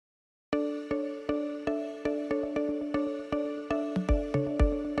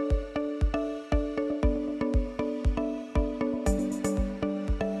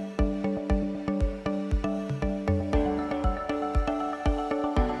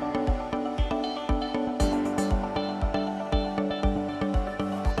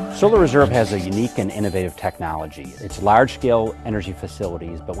SolarReserve has a unique and innovative technology. It's large-scale energy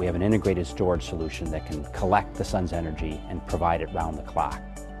facilities, but we have an integrated storage solution that can collect the sun's energy and provide it round the clock.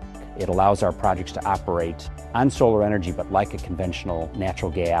 It allows our projects to operate on solar energy, but like a conventional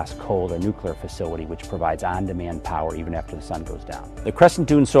natural gas, coal, or nuclear facility, which provides on-demand power even after the sun goes down. The Crescent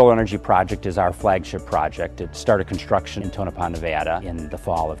Solar Energy project is our flagship project. It started construction in Tonopah, Nevada in the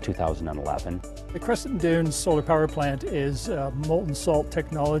fall of 2011. The Crescent Dunes solar power plant is a molten salt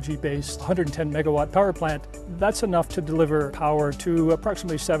technology-based 110 megawatt power plant. That's enough to deliver power to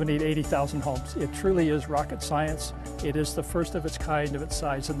approximately 70,000 to 80,000 homes. It truly is rocket science. It is the first of its kind of its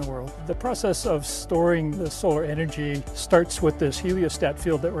size in the world. The process of storing the solar energy starts with this heliostat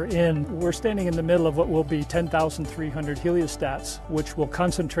field that we're in. We're standing in the middle of what will be 10,300 heliostats, which will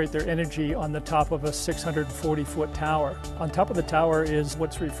concentrate their energy on the top of a 640-foot tower. On top of the tower is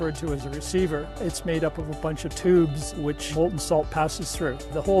what's referred to as a receiver. It's made up of a bunch of tubes which molten salt passes through.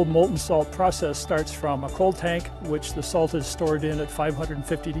 The whole molten salt process starts from a cold tank, which the salt is stored in at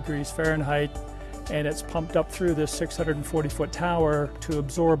 550 degrees Fahrenheit, and it's pumped up through this 640-foot tower to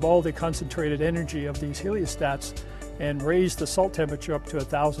absorb all the concentrated energy of these heliostats and raise the salt temperature up to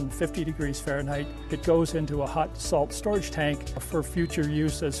 1,050 degrees Fahrenheit. It goes into a hot salt storage tank for future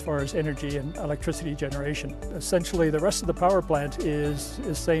use as far as energy and electricity generation. Essentially, the rest of the power plant is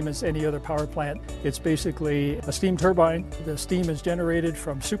the same as any other power plant. It's basically a steam turbine. The steam is generated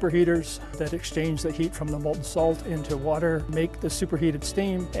from superheaters that exchange the heat from the molten salt into water, make the superheated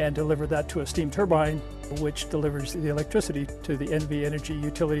steam, and deliver that to a steam turbine, which delivers the electricity to the NV Energy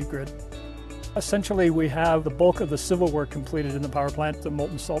utility grid. Essentially, we have the bulk of the civil work completed in the power plant. The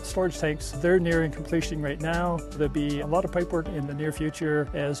molten salt storage tanks, they're nearing completion right now. There'll be a lot of pipework in the near future,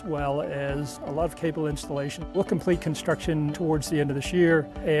 as well as a lot of cable installation. We'll complete construction towards the end of this year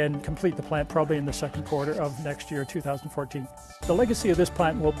and complete the plant probably in the second quarter of next year, 2014. The legacy of this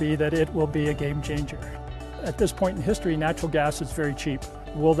plant will be that it will be a game changer. At this point in history, natural gas is very cheap.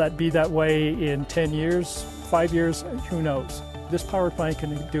 Will that be that way in 10 years, 5 years? Who knows? This power plant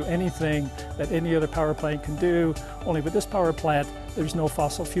can do anything that any other power plant can do, only with this power plant, there's no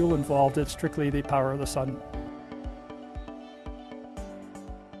fossil fuel involved. It's strictly the power of the sun.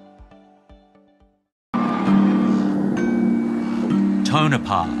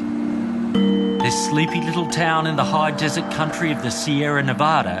 Tonopah. This sleepy little town in the high desert country of the Sierra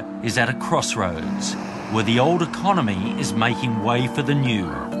Nevada is at a crossroads, where the old economy is making way for the new.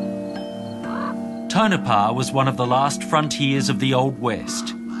 Tonopah was one of the last frontiers of the Old West.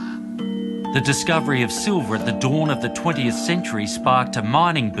 The discovery of silver at the dawn of the 20th century sparked a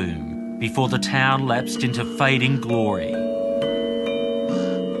mining boom before the town lapsed into fading glory.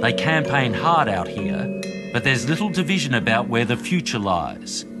 They campaign hard out here, but there's little division about where the future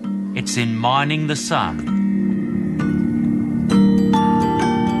lies. It's in mining the sun.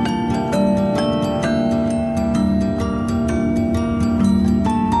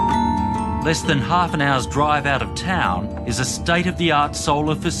 Less than half an hour's drive out of town is a state-of-the-art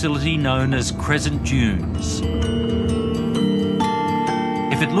solar facility known as Crescent Dunes.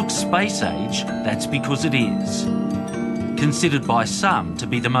 If it looks space-age, that's because it is. Considered by some to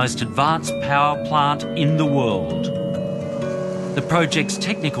be the most advanced power plant in the world. The project's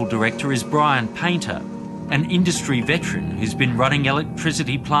technical director is Brian Painter, an industry veteran who's been running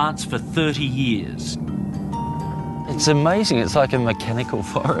electricity plants for 30 years. It's amazing. It's like a mechanical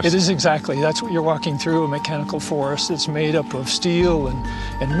forest. It is exactly. That's what you're walking through, a mechanical forest. It's made up of steel and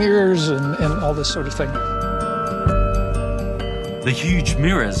mirrors and all this sort of thing. The huge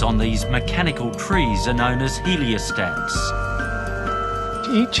mirrors on these mechanical trees are known as heliostats.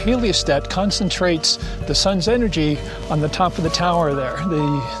 Each heliostat concentrates the sun's energy on the top of the tower there,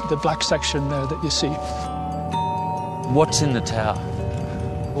 the black section there that you see. What's in the tower?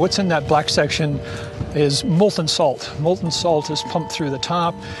 What's in that black section is molten salt. Molten salt is pumped through the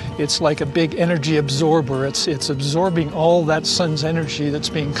top. It's like a big energy absorber. It's absorbing all that sun's energy that's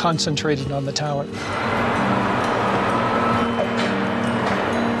being concentrated on the tower.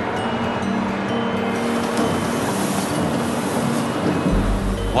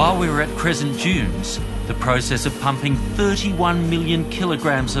 While we were at Crescent Dunes, the process of pumping 31 million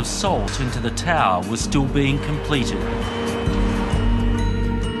kilograms of salt into the tower was still being completed.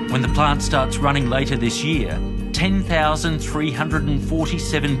 When the plant starts running later this year,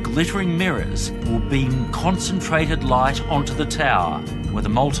 10,347 glittering mirrors will beam concentrated light onto the tower, where the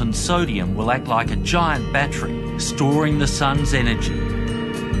molten sodium will act like a giant battery, storing the sun's energy.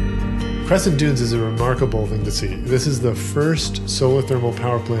 Crescent Dunes is a remarkable thing to see. This is the first solar thermal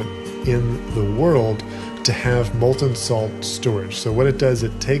power plant in the world to have molten salt storage. So what it does,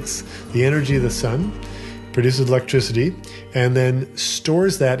 it takes the energy of the sun produces electricity, and then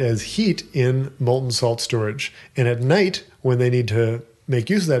stores that as heat in molten salt storage. And at night, when they need to make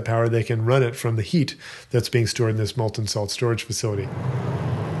use of that power, they can run it from the heat that's being stored in this molten salt storage facility.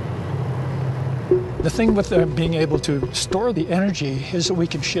 The thing with being able to store the energy is that we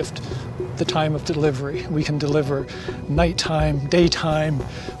can shift the time of delivery. We can deliver nighttime, daytime.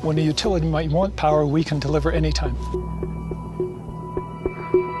 When a utility might want power, we can deliver anytime.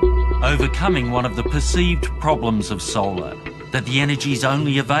 Overcoming one of the perceived problems of solar, that the energy is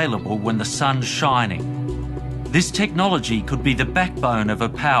only available when the sun's shining. This technology could be the backbone of a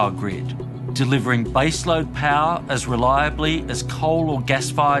power grid, delivering baseload power as reliably as coal or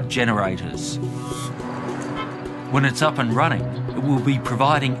gas-fired generators. When it's up and running, it will be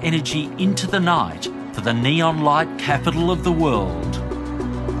providing energy into the night for the neon light capital of the world.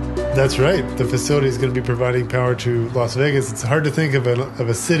 That's right. The facility is going to be providing power to Las Vegas. It's hard to think of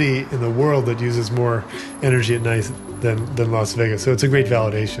a city in the world that uses more energy at night than Las Vegas. So it's a great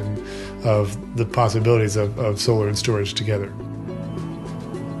validation of the possibilities of solar and storage together.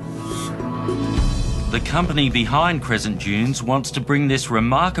 The company behind Crescent Dunes wants to bring this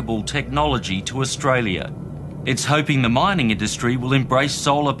remarkable technology to Australia. It's hoping the mining industry will embrace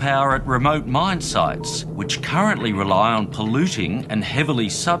solar power at remote mine sites, which currently rely on polluting and heavily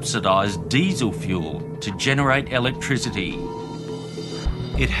subsidised diesel fuel to generate electricity.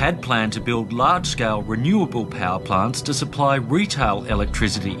 It had planned to build large-scale renewable power plants to supply retail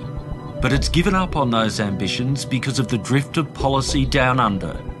electricity, but it's given up on those ambitions because of the drift of policy down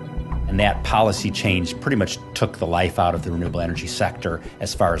under. And that policy change pretty much took the life out of the renewable energy sector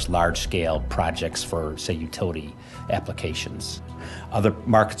as far as large-scale projects for, say, utility applications. Other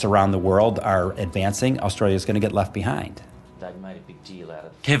markets around the world are advancing. Australia is going to get left behind. They made a big deal out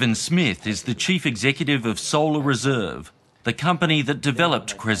of it. Kevin Smith is the chief executive of SolarReserve, the company that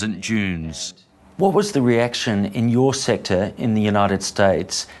developed Crescent Dunes. What was the reaction in your sector in the United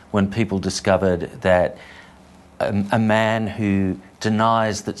States when people discovered that a man who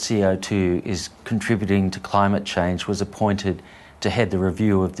denies that CO2 is contributing to climate change was appointed to head the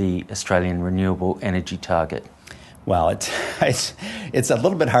review of the Australian renewable energy target? Well, it's a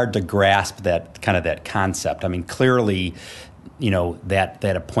little bit hard to grasp that concept. I mean, clearly,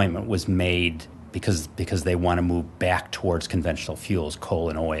 that appointment was made because they want to move back towards conventional fuels, coal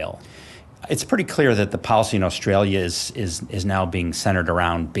and oil. It's pretty clear that the policy in Australia is now being centered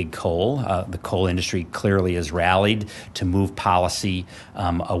around big coal. The coal industry clearly has rallied to move policy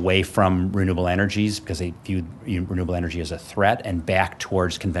away from renewable energies because they view renewable energy as a threat and back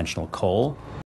towards conventional coal.